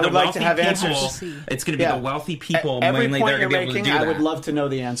mostly going to be the wealthy people. It's going to be the wealthy people mainly. They're going to be able to do that. I would love to know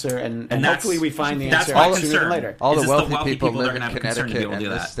the answer, and hopefully we find the answer sooner than later. All the wealthy people live in Connecticut and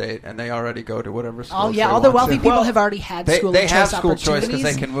this state, and they already go to whatever school. All the wealthy people have already had school choice opportunities. They have school choice because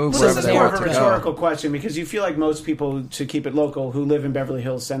they can move wherever they want to go. This is more of a rhetorical question, because you feel like most people, to keep it local, who live in Beverly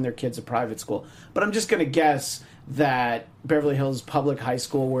Hills send their kids to private school. But I'm just going to guess that Beverly Hills Public High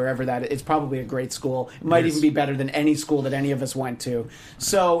School, wherever that is, it's probably a great school. It might even be better than any school that any of us went to.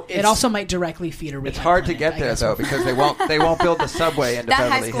 So it also might directly feed a rehab. It's hard to get there though, because they won't build the subway into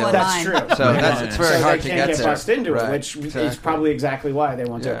Beverly Hills. That's true. So it's very hard to get there. They can't get bussed into it, which is probably exactly why they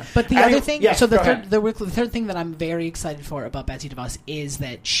won't do it. But the other thing, so the third thing that I'm very excited for about Betsy DeVos is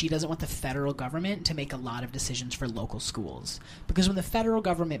that she doesn't want the federal government to make a lot of decisions for local schools. Because when the federal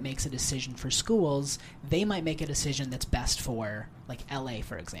government makes a decision for schools, they might make a decision that's best for, like, LA,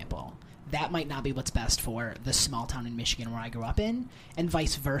 for example. That might not be what's best for the small town in Michigan where I grew up in, and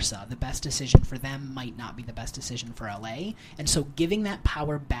vice versa. The best decision for them might not be the best decision for LA. And so giving that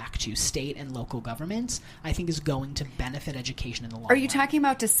power back to state and local governments, I think, is going to benefit education in the long run. Are you talking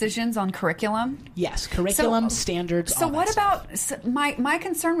about decisions on curriculum? Yes, curriculum, standards, So all what that about, stuff. my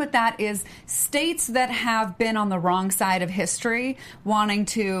concern with that is states that have been on the wrong side of history wanting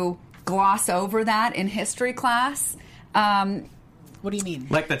to gloss over that in history class. What do you mean?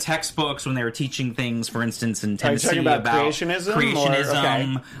 Like the textbooks when they were teaching things, for instance, in Tennessee talking about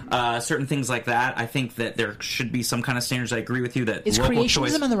creationism, certain things like that. I think that there should be some kind of standards. I agree with you that is local creationism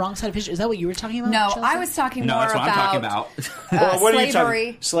choice... on the wrong side of history? Is that what you were talking about? No, Chelsea? I was talking more that's what about, I'm talking about. What are you slavery.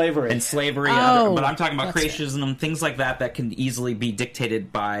 talking? Slavery. And slavery. Oh, but I'm talking about that's creationism, things like that can easily be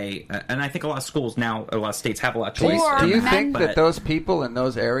dictated by... and I think a lot of schools now, a lot of states have a lot of choice. Do you think that those people in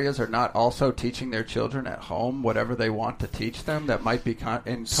those areas are not also teaching their children at home whatever they want to teach them? That might be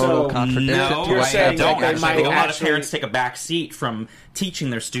in total contradiction. No, You're saying don't. that I think a lot of parents take a back seat from teaching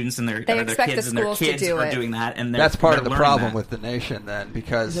their students and their kids, and their kids are doing that. And that's part of the problem with the nation, then,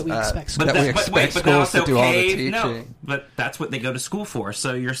 because that we expect schools to do all the teaching. No, but that's what they go to school for.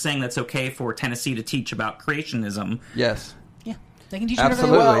 So you're saying that's okay for Tennessee to teach about creationism? Yes. They can teach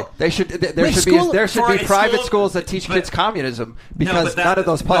absolutely. Well. There should be private schools that teach kids communism, because none of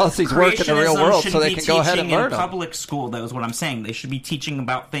those policies work in the real world, so they can go ahead and learn them. Public school, that was what I'm saying. They should be teaching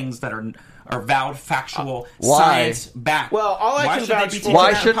about things that are valid, factual, science-backed. Well, why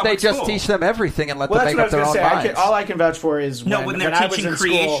shouldn't they just teach them everything and let them make up their own minds? All I can vouch for is when they're teaching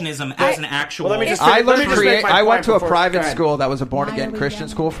creationism as an actual... I went to a private school that was a born-again Christian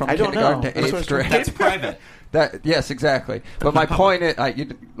school from kindergarten to 8th grade. That's private. Yes, exactly. But my point is,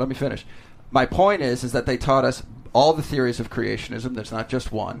 let me finish. My point is that they taught us all the theories of creationism. There's not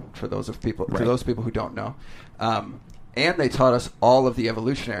just one for those people who don't know. And they taught us all of the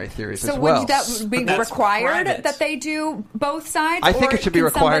evolutionary theories as well. So would that be required that they do both sides? I think it should be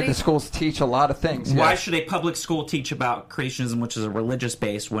required that schools teach a lot of things. Why should a public school teach about creationism, which is a religious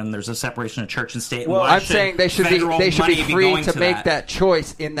base, when there's a separation of church and state? Well, I'm saying they should be free to make that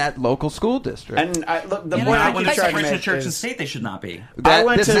choice in that local school district. And the point when there's separation of church and state, they should not be.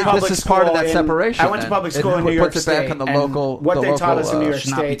 This is part of that separation. I went to public school in New York State. Puts it back on the local. What they taught us in New York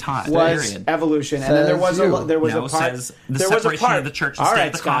State was evolution, and then there was a part. The separation of the church and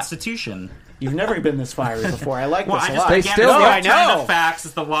state, the Constitution. You've never been this fiery before. I like this a lot. They still I know. The facts,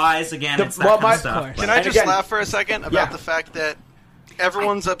 it's the lies again. It's that kind of stuff. Can I just laugh for a second about the fact that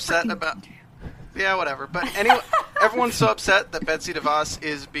everyone's upset about? Yeah, whatever. But anyway, everyone's so upset that Betsy DeVos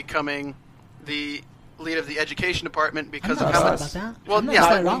is becoming the lead of the education department because of how much. Well,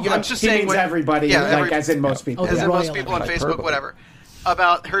 I'm just saying. He means everybody, as in most people. As in most people on Facebook, whatever.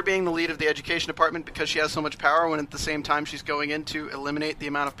 About her being the lead of the education department because she has so much power, when at the same time she's going in to eliminate the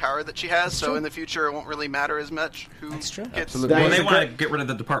amount of power that she has. So in the future, it won't really matter as much who gets. Well, they want to get rid of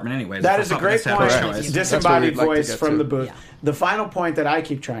the department anyway. That is a great point. Disembodied voice from the booth. the final point that I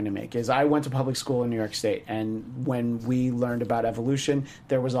keep trying to make is I went to public school in New York State, and when we learned about evolution,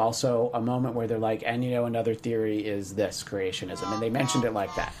 there was also a moment where they're like, and another theory is this, creationism, and they mentioned it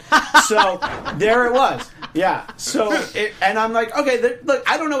like that. So there it was. Yeah. So, and I'm like, okay, look,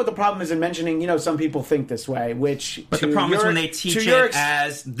 I don't know what the problem is in mentioning, some people think this way, But the problem is when they teach it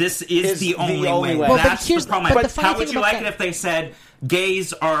as this is the only way. Well, that's the problem. But how would you like it if they said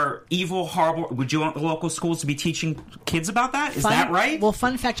gays are evil, horrible? Would you want the local schools to be teaching kids about that? Is that right? Well,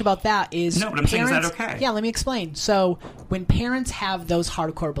 fun fact about that is no, but I'm saying, is that okay? Yeah, let me explain. So when parents have those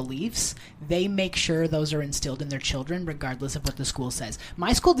hardcore beliefs, they make sure those are instilled in their children regardless of what the school says.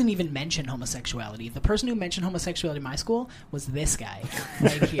 My school didn't even mention homosexuality. The person who mentioned homosexuality in my school was this guy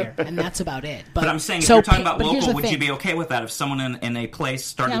right here, and that's about it. But I'm saying, if you're talking about local, would you be okay with that if someone in a place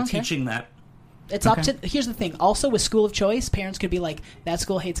started teaching that? It's up to. Here's the thing. Also, with school of choice, parents could be like, "That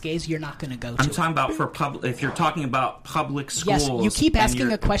school hates gays. You're not going to go to." I'm talking about for public. If you're talking about public schools, yes, you keep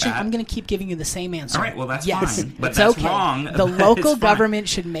asking a question. I'm going to keep giving you the same answer. All right, well that's yes, fine, but it's that's okay. wrong. The local government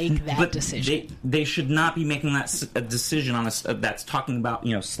should make that decision. They should not be making that decision on that's talking about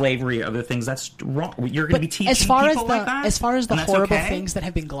slavery, other things. That's wrong. You're going to be teaching people like that. As far as the horrible things that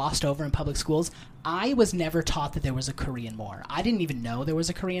have been glossed over in public schools, I was never taught that there was a Korean War. I didn't even know there was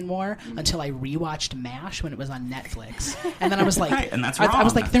a Korean War until I rewatched MASH when it was on Netflix, and then I was like, right, and that's wrong. I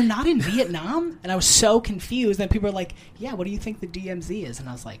was like, they're not in Vietnam, and I was so confused. And people were like, yeah, what do you think the DMZ is? And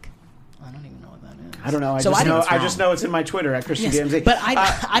I was like, I don't even know what that is. I don't know. I just know it's in my Twitter at Christian DMZ. But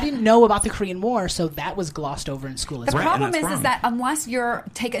I didn't know about the Korean War, so that was glossed over in school as well. The problem is that unless you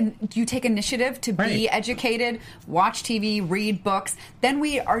take initiative to be educated, watch TV, read books, then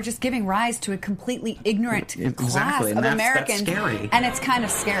we are just giving rise to a completely ignorant class of Americans. That's scary. And it's kind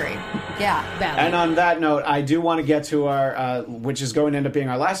of scary. Yeah. Badly. And on that note, I do want to get to our, which is going to end up being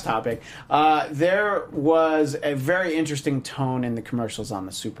our last topic. There was a very interesting tone in the commercials on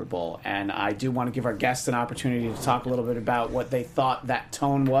the Super Bowl, and I do want to give our guests an opportunity to talk a little bit about what they thought that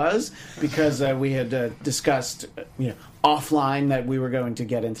tone was, because we had discussed offline that we were going to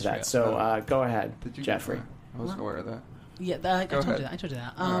get into that. So go ahead, Jeffrey. I wasn't aware of that. Yeah, I told you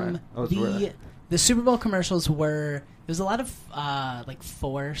that. Right. The Super Bowl commercials there's a lot of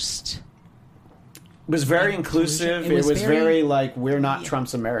forced. It was very inclusive. It was very like, we're not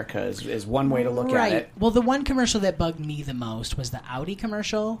Trump's America is one way to look at it. Well, the one commercial that bugged me the most was the Audi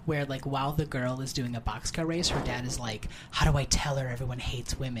commercial, where while the girl is doing a boxcar race, her dad is like, how do I tell her everyone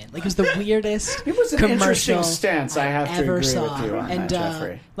hates women? It was the weirdest it was an commercial interesting stance, I have to agree with you on that,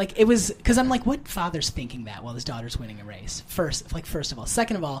 Jeffrey. It was, because I'm like, what father's thinking that while his daughter's winning a race? First of all.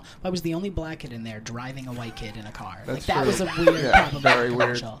 Second of all, why was the only black kid in there driving a white kid in a car? That was a weird problematic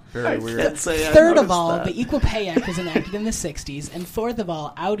commercial. Very weird. Third of all, the Equal Pay Act was enacted in the 60s, and fourth of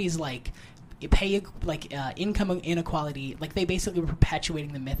all, Audi's income inequality, they basically were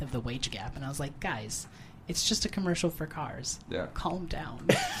perpetuating the myth of the wage gap, and I was like, guys, it's just a commercial for cars. Yeah. Calm down.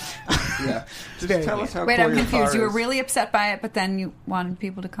 Yeah. Just tell us how Wait, cool I'm your confused. car You were is. really upset by it, but then you wanted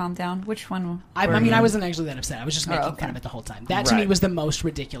people to calm down. Which one? I wasn't actually that upset. I was just making fun of it the whole time. That to me was the most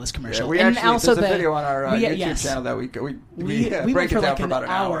ridiculous commercial. Yeah, and also there's a video on our YouTube channel that we break it down for about an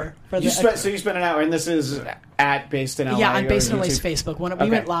hour. So you spent an hour, and this is at Based in LA. Yeah, on Based in LA's Facebook. We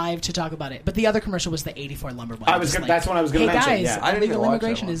went live to talk about it. But the other commercial was the 84 lumber one. That's what I was going to mention. Hey guys, yeah. illegal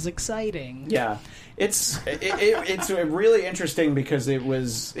immigration is exciting. Yeah. It's really interesting because it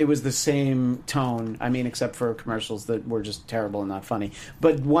was the same tone. I mean, except for commercials that were just terrible and not funny,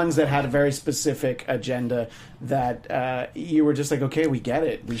 but ones that had a very specific agenda that you were just like, okay, we get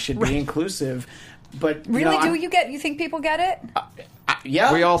it. We should be incluve. But really, you think people get it?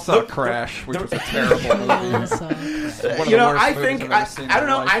 Yeah, we all saw Crash, which was a terrible movie. I don't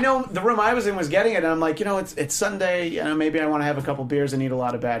know. I know the room I was in was getting it, and I'm like, it's Sunday. Maybe I want to have a couple beers and eat a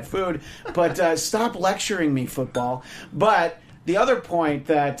lot of bad food. But stop lecturing me, football. But the other point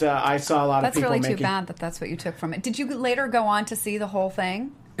that I saw a lot of people making. That's really too bad that that's what you took from it. Did you later go on to see the whole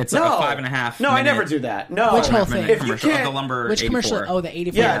thing? It's like a 5.5. No, I never do that. No, which whole thing? If you can't, the lumber. Which 84. commercial? Oh, the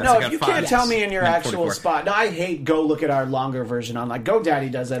 84. Yeah, no. If you can't tell 5, me in your actual spot, no, I hate. Go look at our longer version on GoDaddy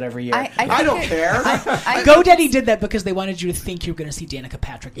does that every year. I don't care. GoDaddy did that because they wanted you to think you were going to see Danica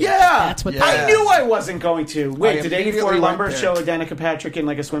Patrick. Yeah, that's what. I knew I wasn't going to. Wait, did 84 Lumber show Danica Patrick in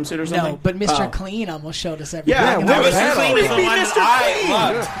like a swimsuit or something? No, but Mr. Clean almost showed us everything. Yeah, Mr. Clean is the one I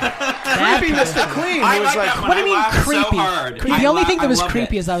loved. Creepy Mr. Clean. I like that one. What do you mean creepy? The only thing that was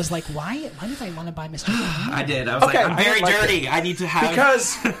creepy is I was like, why did I want to buy Mr. Clean? I did. I was Okay. like, I'm very dirty. I need to have...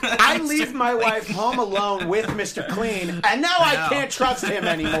 Because I leave my wife home alone with Mr. Clean, and now I can't trust him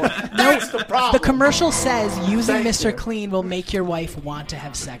anymore. That's the problem. The commercial says using Thank Mr. you. Clean will make your wife want to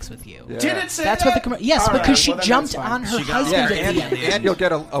have sex with you. Yeah. Did it say That's that? what the commercial... Yes, All because right, she well, then jumped that's fine. on her She got- husband Yeah, at the end. and you'll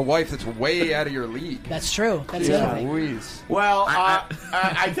get a wife that's way out of your league. That's true. That's the other thing. Louise. Well,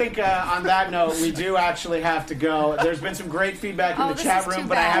 I think on that note, we do actually have to go. There's been some great feedback in the this chat is room, too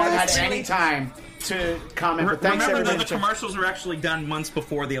but I bad. haven't Oh, had it's any really- time to comment. But thanks Remember, though, everybody. the commercials were actually done months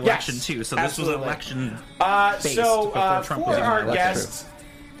before the election, too. So this absolutely. was election based So before Trump was for even our elected. guests,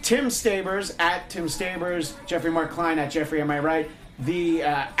 Tim Stabers at Tim Stabers, Jeffrey Mark Klein at Jeffrey. Am I right? The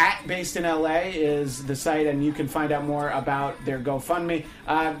at Based in LA is the site, and you can find out more about their GoFundMe.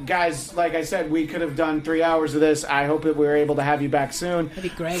 Guys, like I said, we could have done 3 hours of this. I hope that we were able to have you back soon. That'd be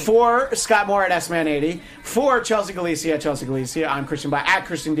great. For Scott Moore at SMan80, for Chelsea Galicia at Chelsea Galicia, I'm Christian Black at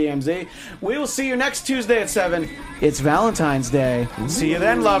Christian DMZ. We will see you next Tuesday at 7. It's Valentine's Day. See you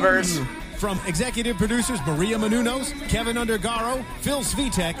then, lovers. From executive producers Maria Menounos, Kevin Undergaro, Phil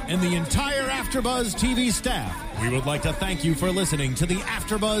Svitek, and the entire AfterBuzz TV staff, we would like to thank you for listening to the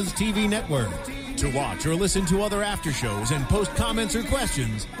AfterBuzz TV network. To watch or listen to other after shows and post comments or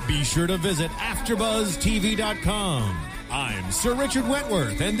questions, be sure to visit AfterBuzzTV.com. I'm Sir Richard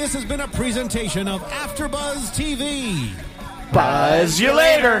Wentworth, and this has been a presentation of AfterBuzz TV. Buzz you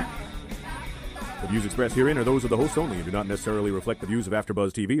later. The views expressed herein are those of the hosts only and do not necessarily reflect the views of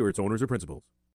AfterBuzz TV or its owners or principals.